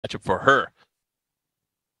matchup for her.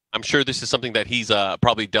 I'm sure this is something that he's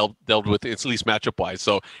probably delved with, at least matchup-wise.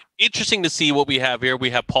 So interesting to see what we have here. We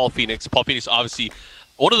have Paul Phoenix. Paul Phoenix, obviously,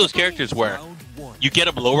 one of those characters where you get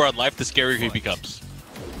him lower on life, the scarier he becomes.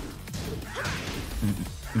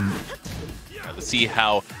 Let's see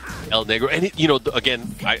how El Negro, and you know,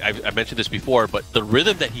 again, I mentioned this before, but the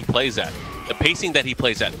rhythm that he plays at, the pacing that he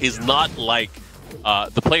plays at, is not like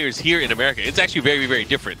the players here in America. It's actually very, very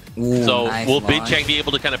different. Ooh, so nice will launch. Binchang be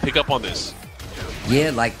able to kind of pick up on this?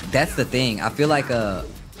 Yeah, like that's the thing. I feel like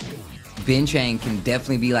Binchang can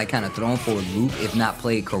definitely be like kind of thrown for a loop if not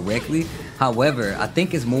played correctly. However, I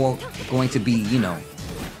think it's more going to be, you know,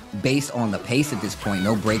 based on the pace at this point.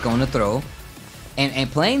 No break on the throw.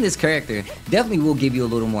 And playing this character definitely will give you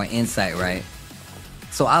a little more insight, right?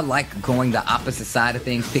 So I like going the opposite side of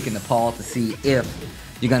things, picking the Paul to see if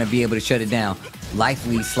you're going to be able to shut it down. Life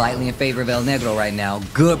leads slightly in favor of El Negro right now.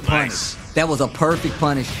 Good punish. Nice. That was a perfect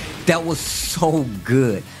punish. That was so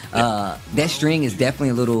good. That string is definitely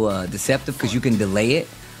a little deceptive because you can delay it.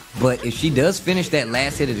 But if she does finish that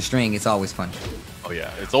last hit of the string, it's always fun. Oh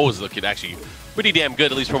yeah, it's always looking actually pretty damn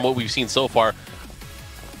good, at least from what we've seen so far.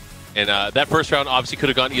 And that first round obviously could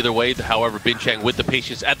have gone either way. However, Binchang with the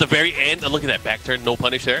patience at the very end. And look at that back turn, no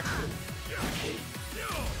punish there.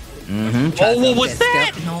 Oh, what was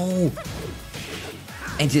that? No.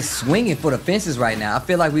 And just swinging for the fences right now. I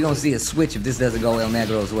feel like we're going to see a switch if this doesn't go El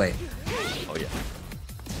Negro's way. Oh, yeah.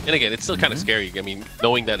 And again, it's still kind of scary. I mean,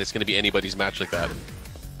 knowing that it's going to be anybody's match like that.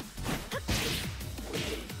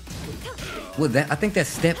 Well, I think that's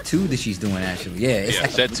step 2 that she's doing, actually. Yeah, it's Yeah,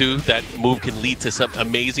 like, step 2, that move can lead to some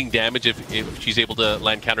amazing damage if she's able to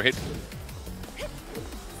land counter hit.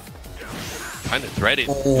 Trying to thread it.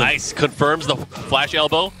 Oh. Nice. Confirms the flash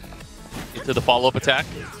elbow into the follow-up attack.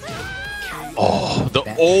 Oh, the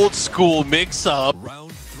old school mix-up.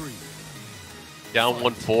 Down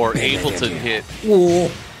 1-4, able to hit.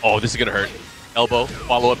 Whoa. Oh, this is going to hurt. Elbow,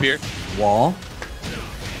 follow-up here. Wall.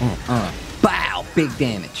 Bow. Big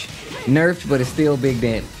damage. Nerfed, but it's still big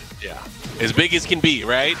damage. Yeah. As big as can be,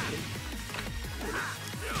 right?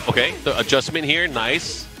 Okay, the adjustment here,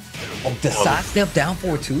 nice. Oh, the side step down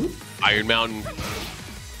 4-2? Iron Mountain.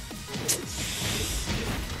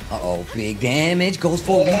 Uh-oh, big damage. Goes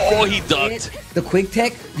for Oh, he ducked. The quick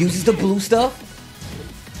tech uses the blue stuff.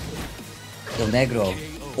 El Negro.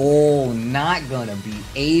 Oh, not gonna be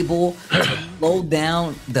able to slow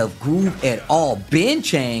down the groove at all.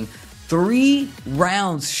 Binchang 3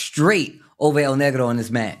 rounds straight over El Negro in this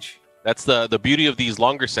match. That's the beauty of these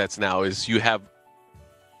longer sets now is you have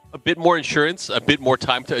a bit more insurance, a bit more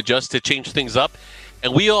time to adjust, to change things up.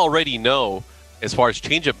 And we already know, as far as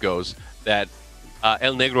changeup goes, that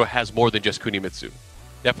El Negro has more than just Kunimitsu.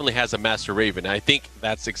 Definitely has a Master Raven. And I think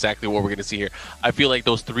that's exactly what we're going to see here. I feel like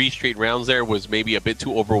those 3 straight rounds there was maybe a bit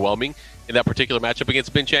too overwhelming in that particular matchup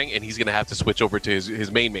against Binchang, and he's going to have to switch over to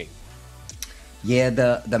his main. Yeah,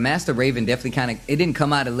 the Master Raven definitely kind of, it didn't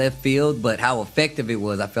come out of left field, but how effective it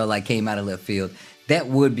was, I felt like came out of left field. That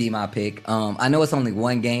would be my pick. I know it's only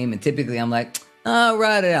 1 game, and typically I'm like,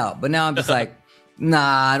 ride it out. But now I'm just like, nah,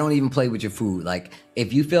 I don't even play with your food. Like,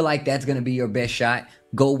 if you feel like that's going to be your best shot,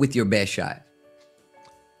 go with your best shot.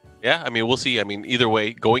 Yeah, I mean, we'll see. I mean, either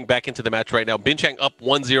way, going back into the match right now, Binchang up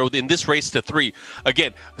 1-0 in this race to 3.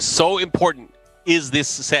 Again, so important is this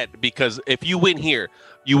set because if you win here,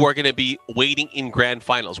 you are going to be waiting in grand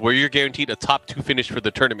finals where you're guaranteed a top 2 finish for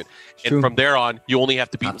the tournament. True. And from there on, you only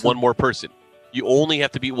have to beat one more person. You only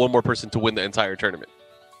have to beat one more person to win the entire tournament.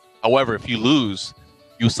 However, if you lose,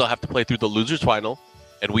 you still have to play through the loser's final.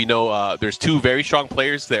 And we know there's 2 very strong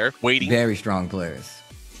players there waiting. Very strong players.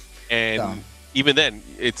 And even then,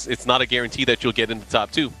 it's not a guarantee that you'll get in the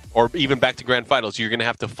top 2 or even back to grand finals. You're going to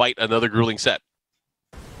have to fight another grueling set.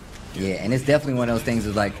 Yeah, and it's definitely one of those things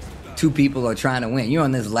is like 2 people are trying to win. You're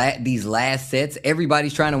on these last sets.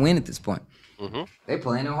 Everybody's trying to win at this point. They're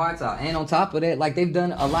playing their hearts out. And on top of that, like they've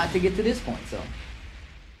done a lot to get to this point. So.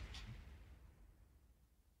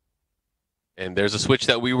 And there's a switch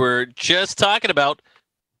that we were just talking about.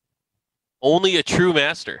 Only a true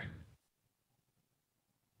master.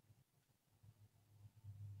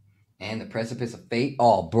 And the precipice of fate.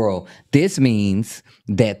 Oh, bro. This means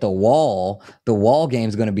that the wall game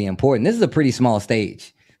is going to be important. This is a pretty small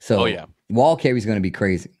stage. So wall carry is going to be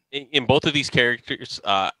crazy. In both of these characters,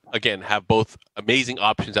 again, have both amazing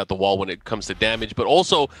options at the wall when it comes to damage, but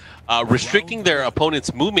also restricting their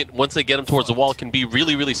opponent's movement once they get them towards the wall can be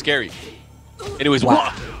really, really scary. Anyways,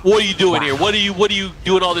 what are you doing here? What are you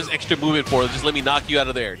doing all this extra movement for? Just let me knock you out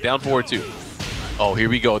of there. Down 4-2. Oh, here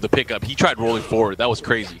we go. The pickup. He tried rolling forward. That was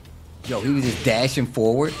crazy. Yo, he was just dashing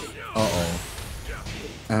forward.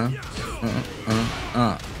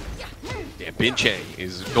 And Binchang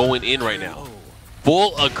is going in right now.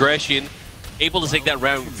 Full aggression, able to take that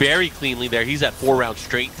round very cleanly there. He's at 4 rounds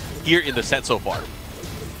straight here in the set so far.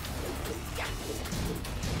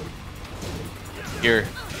 Here,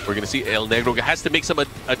 we're going to see El Negro has to make some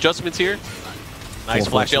adjustments here. Nice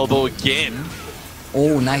flash elbow again.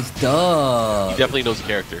 Oh, nice dub. He definitely knows the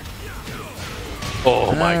character.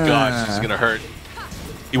 Oh my gosh, this is gonna hurt.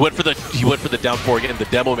 He went for the down 4 again, the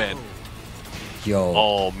demo man. Yo.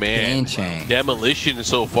 Oh man. Binchang. Demolition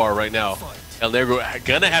so far right now. El Negro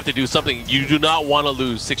gonna have to do something. You do not want to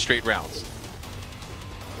lose 6 straight rounds.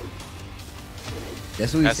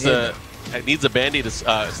 That's what he said. It needs a band-aid to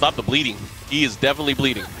stop the bleeding. He is definitely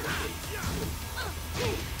bleeding.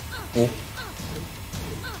 Oh.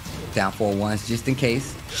 Down 4 once, just in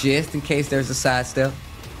case. Just in case there's a sidestep.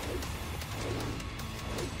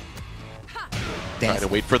 Trying to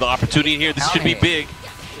wait for the opportunity here. This should be big.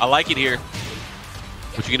 I like it here.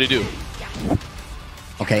 What you gonna do?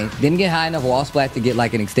 Okay, didn't get high enough wall splat to get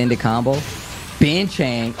like an extended combo.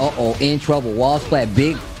 Binchang, in trouble. Wall splat,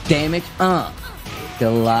 big damage.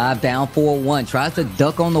 Still alive, down 4-1. Tries to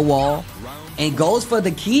duck on the wall and goes for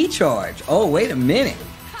the key charge. Oh, wait a minute.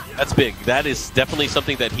 That's big. That is definitely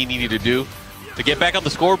something that he needed to do to get back on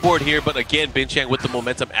the scoreboard here. But again, Binchang with the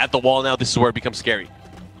momentum at the wall now. This is where it becomes scary.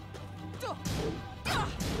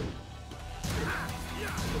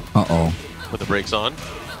 Uh-oh. Put the brakes on.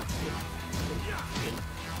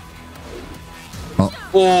 Oh.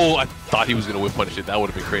 Oh, I thought he was going to whip punish it. That would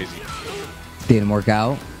have been crazy. Didn't work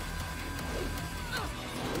out.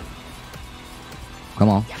 Come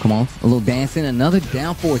on, come on. A little dancing. Another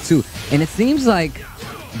down 4-2. And it seems like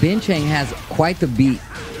Binchang has quite the beat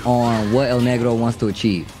on what El Negro wants to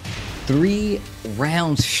achieve. 3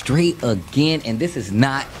 rounds straight again, and this is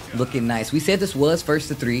not looking nice. We said this was first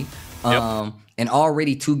to 3. And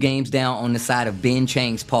already 2 games down on the side of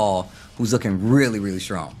Binchang's Paul, who's looking really, really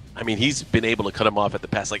strong. I mean, he's been able to cut him off at the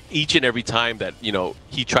pass. Like, each and every time that, you know,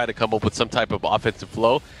 he tried to come up with some type of offensive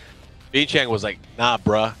flow, Binchang was like, nah,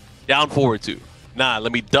 bruh, down 4-2. Nah,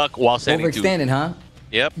 let me duck while standing 2. Overextended, huh?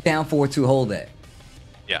 Yep. Down 4-2, hold that.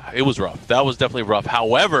 Yeah, it was rough. That was definitely rough.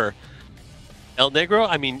 However, El Negro,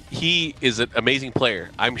 I mean, he is an amazing player.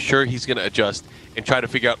 I'm sure he's going to adjust and try to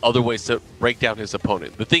figure out other ways to break down his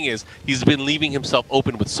opponent. The thing is, he's been leaving himself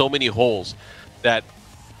open with so many holes that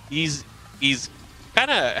he's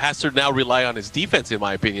kind of has to now rely on his defense, in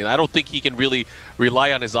my opinion. I don't think he can really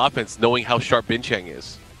rely on his offense knowing how sharp Binchang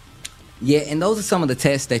is. Yeah, and those are some of the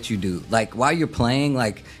tests that you do. Like, while you're playing,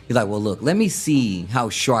 like, you're like, well, look, let me see how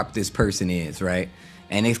sharp this person is, right?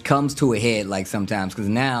 And it comes to a head, like, sometimes, because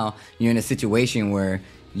now you're in a situation where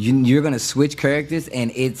you're going to switch characters,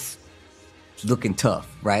 and it's looking tough,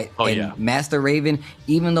 right? Oh, and yeah. Master Raven,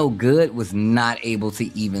 even though good, was not able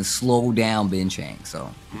to even slow down Binchang, so.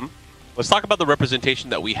 Let's talk about the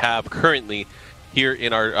representation that we have currently here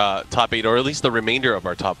in our top 8, or at least the remainder of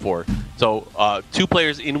our top 4. So 2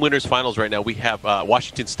 players in winners finals right now. We have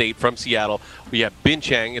Washington State from Seattle. We have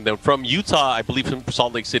Binchang, and then from Utah, I believe from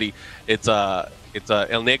Salt Lake City, it's El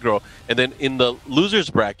Negro. And then in the losers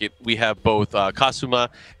bracket, we have both Kasuma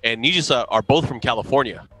and Nijisa are both from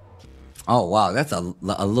California. Oh, wow, that's a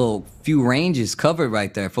little few ranges covered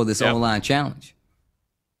right there for this online challenge.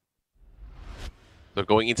 So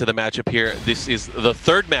going into the matchup here, this is the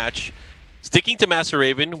 3rd match. Sticking to Master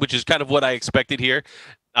Raven, which is kind of what I expected here.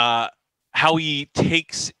 How he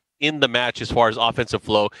takes in the match as far as offensive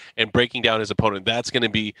flow and breaking down his opponent, that's going to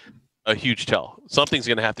be a huge tell. Something's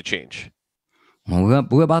going to have to change. Well,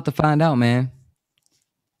 we're about to find out, man.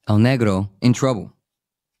 El Negro in trouble.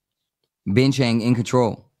 Binchang in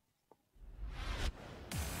control.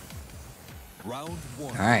 Round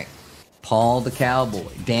 1. All right. Paul the Cowboy.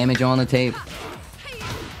 Damage on the table.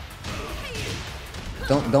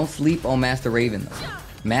 Don't sleep on Master Raven, though.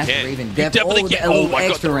 Master Raven definitely can. A little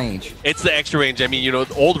extra range. It's the extra range. I mean, you know,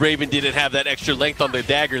 old Raven didn't have that extra length on the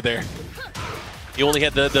dagger there. He only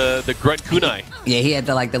had the grunt kunai. Yeah, he had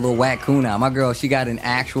the little whack kunai. My girl, she got an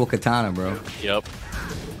actual katana, bro. Yep.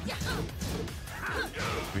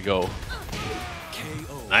 Here we go.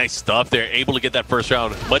 Nice stuff there. Able to get that first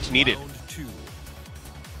round. Much needed. Round 2.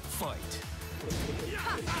 Fight.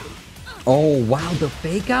 Oh, wow, the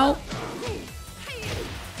fake out?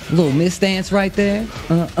 Little misstance right there.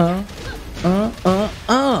 Oh,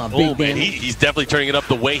 man, he's definitely turning it up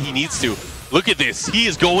the way he needs to. Look at this. He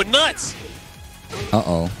is going nuts.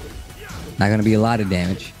 Uh-oh. Not going to be a lot of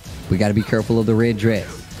damage. We got to be careful of the red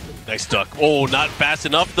dress. Nice duck. Oh, not fast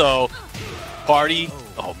enough, though. Party.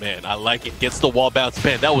 Oh, man, I like it. Gets the wall bounce.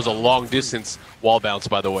 Man, that was a long distance wall bounce,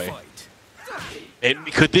 by the way. And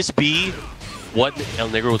could this be what El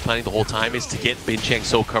Negro was planning the whole time, is to get Binchang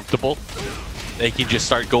so comfortable? They can just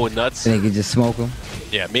start going nuts. And they can just smoke him.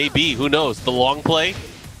 Yeah, maybe. Who knows? The long play,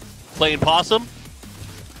 playing possum.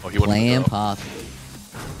 Oh, he went Playing possum.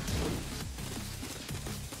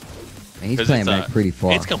 Man, he's playing back pretty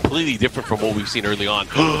far. It's completely different from what we've seen early on.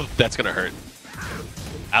 That's gonna hurt.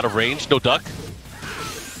 Out of range, no duck.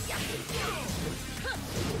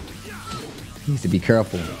 He needs to be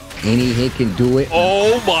careful. Any hit can do it.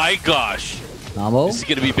 Oh my gosh. Mambo? This is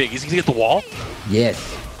gonna be big. Is he gonna get the wall?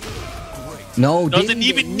 Yes. No, doesn't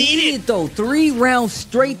even need it though. 3 rounds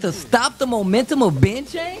straight to stop the momentum of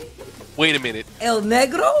Binchang? Wait a minute. El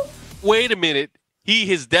Negro? Wait a minute. He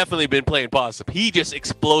has definitely been playing possum. He just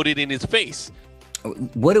exploded in his face.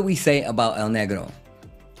 What do we say about El Negro?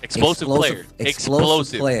 Explosive player.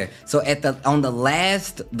 Explosive player. So at the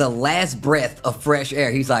last breath of fresh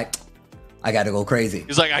air, he's like, I gotta go crazy.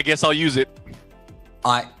 He's like, I guess I'll use it.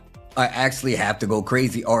 I actually have to go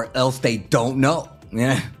crazy, or else they don't know.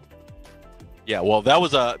 Yeah. Yeah. Well, that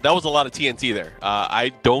was a lot of TNT there.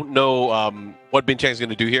 I don't know what Binchang's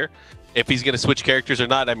gonna do here. If he's gonna switch characters or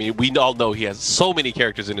not. I mean, we all know he has so many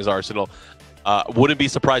characters in his arsenal. Wouldn't be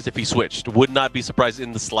surprised if he switched. Would not be surprised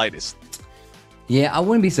in the slightest. Yeah, I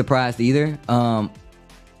wouldn't be surprised either.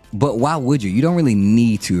 But why would you? You don't really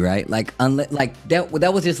need to, right? Like, that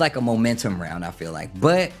was just like a momentum round, I feel like.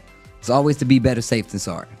 But it's always to be better safe than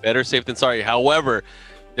sorry. Better safe than sorry. However,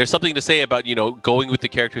 there's something to say about, going with the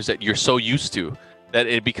characters that you're so used to that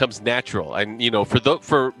it becomes natural. And,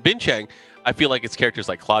 for Binchang, I feel like it's characters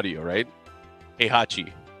like Claudio, right?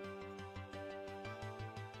 Heihachi.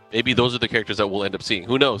 Maybe those are the characters that we'll end up seeing.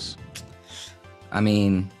 Who knows? I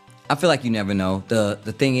mean, I feel like you never know. The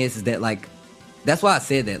thing is that, like, that's why I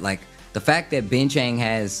said that. Like, the fact that Binchang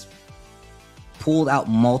has pulled out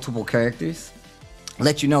multiple characters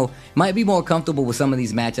let you know might be more comfortable with some of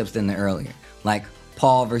these matchups than the earlier. Like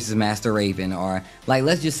Paul versus Master Raven, or like,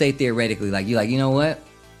 let's just say theoretically, like, you're like, you know what?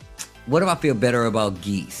 What if I feel better about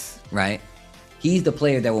Geese, right? He's the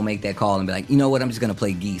player that will make that call and be like, you know what? I'm just gonna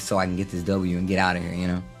play Geese so I can get this W and get out of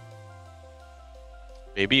here,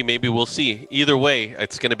 Maybe we'll see. Either way,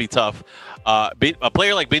 it's going to be tough. A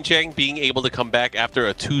player like Binchang being able to come back after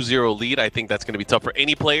a 2-0 lead, I think that's going to be tough for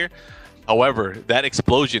any player. However, that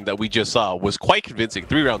explosion that we just saw was quite convincing.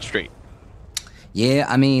 3 rounds straight. Yeah,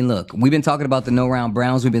 I mean, look, we've been talking about the no-round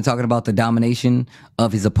Browns. We've been talking about the domination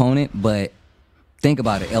of his opponent. But think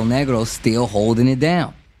about it. El Negro's still holding it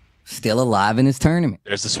down. Still alive in this tournament.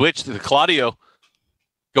 There's the switch to the Claudio.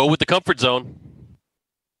 Go with the comfort zone.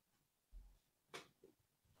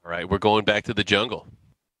 All right, we're going back to the jungle.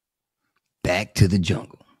 Back to the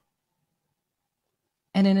jungle.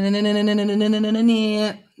 I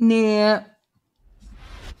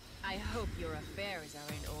hope your affairs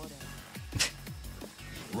are in order.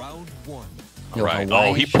 Round 1. All right.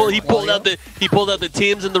 Oh, he pulled out the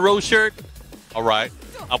Tim's and the rose shirt. All right,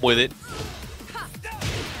 I'm with it.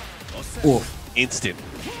 Oof. Instant.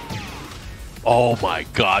 Oh my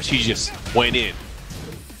gosh, he just went in.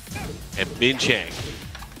 And Binchang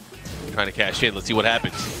trying to cash in. Let's see what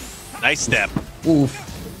happens. Nice step. Oof.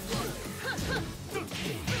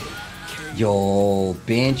 Yo,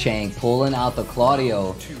 Binchang pulling out the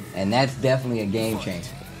Claudio, and that's definitely a game changer.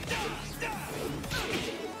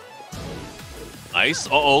 Nice.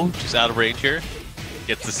 Uh-oh, just out of range here.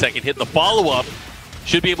 Gets the second hit. The follow-up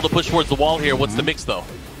should be able to push towards the wall here. What's the mix, though?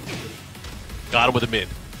 Got him with a mid.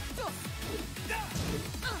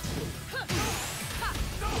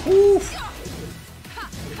 Oof.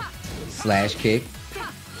 Slash kick.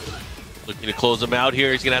 Looking to close him out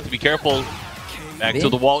here. He's going to have to be careful. Back to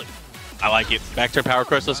the wall. I like it. Back turn power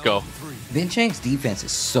crush. Let's go. Binchang's defense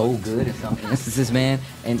is so good in some instances, man.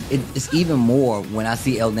 And it's even more when I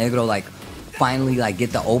see El Negro, like, finally, like,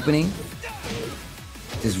 get the opening.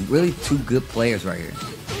 There's really 2 good players right here.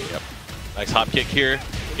 Yep. Nice hop kick here.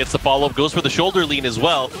 Gets the follow-up. Goes for the shoulder lean as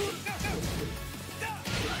well.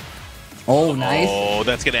 Oh, nice. Oh,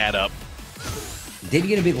 that's going to add up. Didn't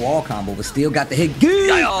get a big wall combo, but still got the hit.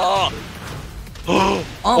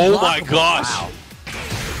 Oh my gosh. Wow.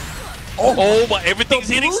 Oh my, everything's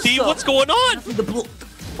hitting, Steve. Stuff. What's going on?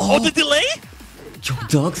 The delay? Yo,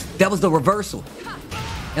 Ducks, that was the reversal.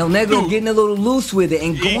 El Negro getting a little loose with it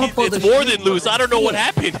and going for the It's more than loose. I don't know what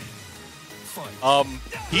happened.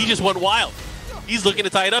 He just went wild. He's looking to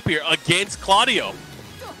tie it up here against Claudio.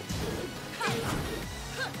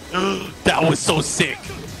 That was so sick.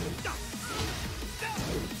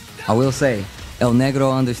 I will say, El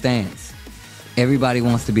Negro understands. Everybody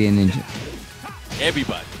wants to be a ninja.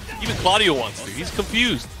 Everybody. Even Claudio wants to. He's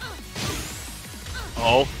confused.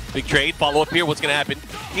 Oh, big trade. Follow up here. What's going to happen?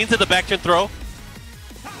 Into the back turn throw.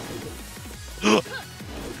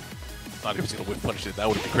 Thought he was going to whip punish it. That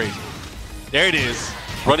would have been crazy. There it is.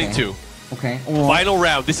 Running Okay. 2. Okay. Final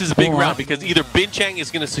round. This is a big Alright. round because either Binchang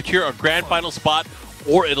is going to secure a grand final spot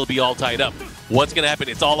or it'll be all tied up. What's going to happen?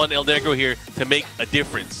 It's all on El Negro here to make a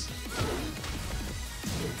difference.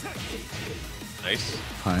 Nice.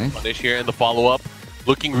 Punish. Punish here and the follow-up.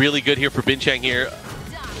 Looking really good here for Binchang here.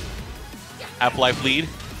 Half-life lead.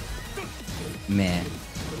 Man.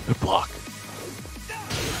 Good block.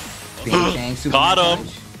 Binchang, Superman Caught him.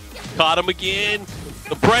 punch. Caught him again.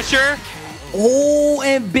 The pressure. Oh,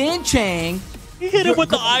 and Binchang. He hit him with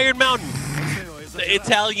the Iron Mountain. The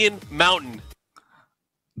Italian Mountain.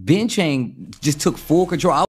 Binchang just took full control.